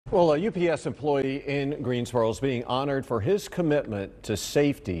Well, a UPS employee in Greensboro is being honored for his commitment to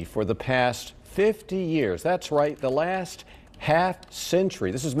safety for the past 50 years. That's right, the last half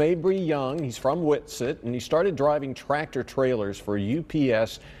century. This is Mabry Young. He's from Whitsett, and he started driving tractor trailers for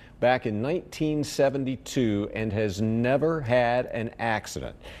UPS back in 1972 and has never had an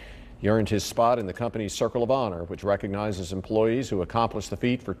accident. He earned his spot in the company's Circle of Honor, which recognizes employees who accomplish the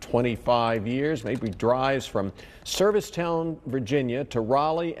feat for 25 years. Mabry drives from Servicetown, Virginia to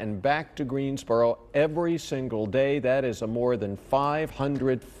Raleigh and back to Greensboro every single day. That is a more than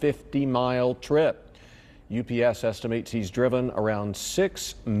 550-mile trip. UPS estimates he's driven around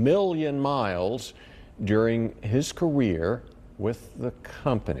 6 million miles during his career with the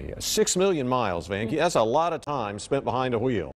company. 6 million miles, Van. That's a lot of time spent behind a wheel.